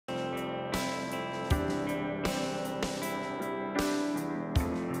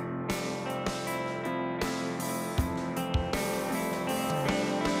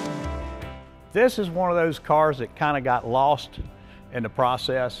This is one of those cars that kind of got lost in the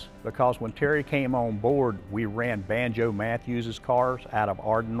process, because when Terry came on board, we ran Banjo Matthews's cars out of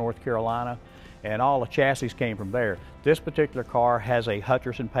Arden, North Carolina, and all the chassis came from there. This particular car has a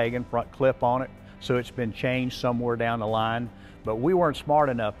Hutcherson-Pagan front clip on it, so it's been changed somewhere down the line. But we weren't smart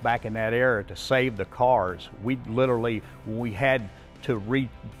enough back in that era to save the cars. We literally, when we had to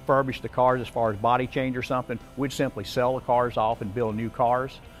refurbish the cars as far as body change or something, we'd simply sell the cars off and build new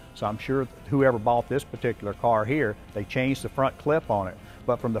cars. So I'm sure whoever bought this particular car here, they changed the front clip on it.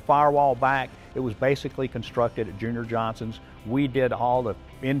 But from the firewall back, it was basically constructed at Junior Johnson's. We did all the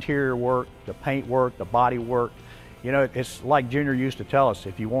interior work, the paint work, the body work. You know, it's like Junior used to tell us,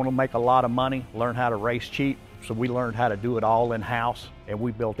 if you want to make a lot of money, learn how to race cheap. So we learned how to do it all in-house, and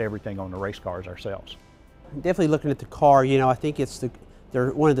we built everything on the race cars ourselves. Definitely looking at the car, you know, I think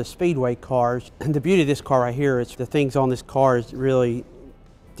they're one of the speedway cars. And the beauty of this car right here is the things on this car is really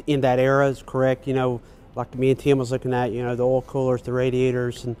in that era is correct. You know, like me and Tim was looking at, you know, the oil coolers, the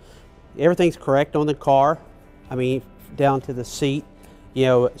radiators, and everything's correct on the car. I mean, down to the seat, you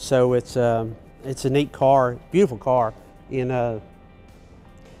know, so it's a neat car, beautiful car. And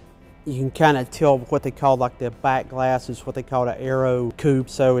you can kind of tell what they call like the back glass is what they call an Aerocoupe.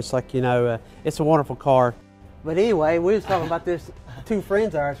 So it's like, you know, it's a wonderful car. But anyway, we was talking about this, two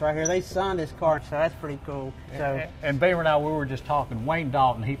friends of ours right here, they signed this car, so that's pretty cool. So, and Beamer and I, we were just talking, Wayne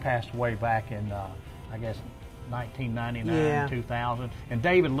Dalton, he passed away back in, I guess, 1999, yeah. 2000. And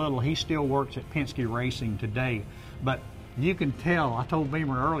David Little, he still works at Penske Racing today. But you can tell, I told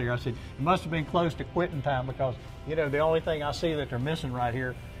Beamer earlier, I said, it must have been close to quitting time, because, you know, the only thing I see that they're missing right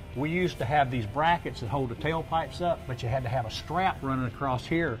here, we used to have these brackets that hold the tailpipes up, but you had to have a strap running across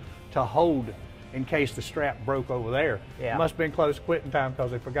here to hold in case the strap broke over there. Yeah. It must have been close to quitting time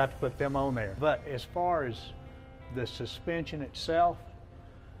because they forgot to put them on there. But as far as the suspension itself,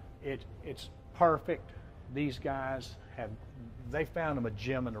 it's perfect. These guys they found them a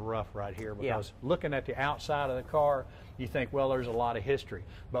gem in the rough right here, because looking at the outside of the car, you think, well, there's a lot of history.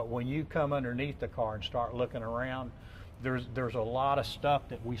 But when you come underneath the car and start looking around, there's a lot of stuff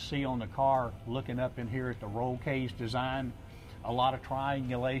that we see on the car, looking up in here at the roll cage design, a lot of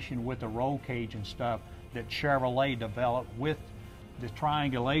triangulation with the roll cage and stuff that Chevrolet developed. With the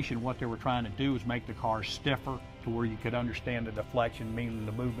triangulation, what they were trying to do is make the car stiffer to where you could understand the deflection, meaning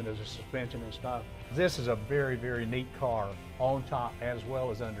the movement of the suspension and stuff. This is a very, very neat car on top as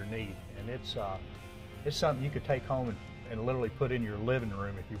well as underneath, and it's something you could take home and literally put in your living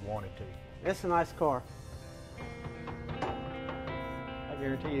room if you wanted to. it's a nice car. I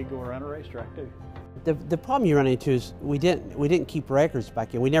guarantee you go around a racetrack too. The problem you run into is we didn't keep records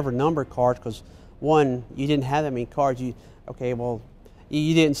back then. We never numbered cars because, one, you didn't have that many cars. You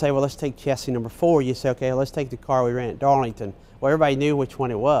didn't say, well, let's take chassis number 4. You say, okay, let's take the car we ran at Darlington. Well, everybody knew which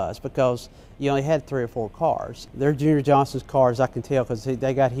one it was because you only had 3 or 4 cars. They're Junior Johnson's cars, I can tell, because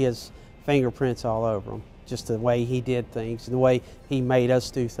they got his fingerprints all over them. Just the way he did things and the way he made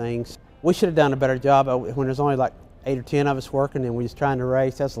us do things. We should have done a better job when there's only like 8 or 10 of us working and we was trying to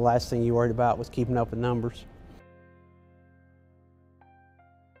race. That's the last thing you worried about, was keeping up with numbers.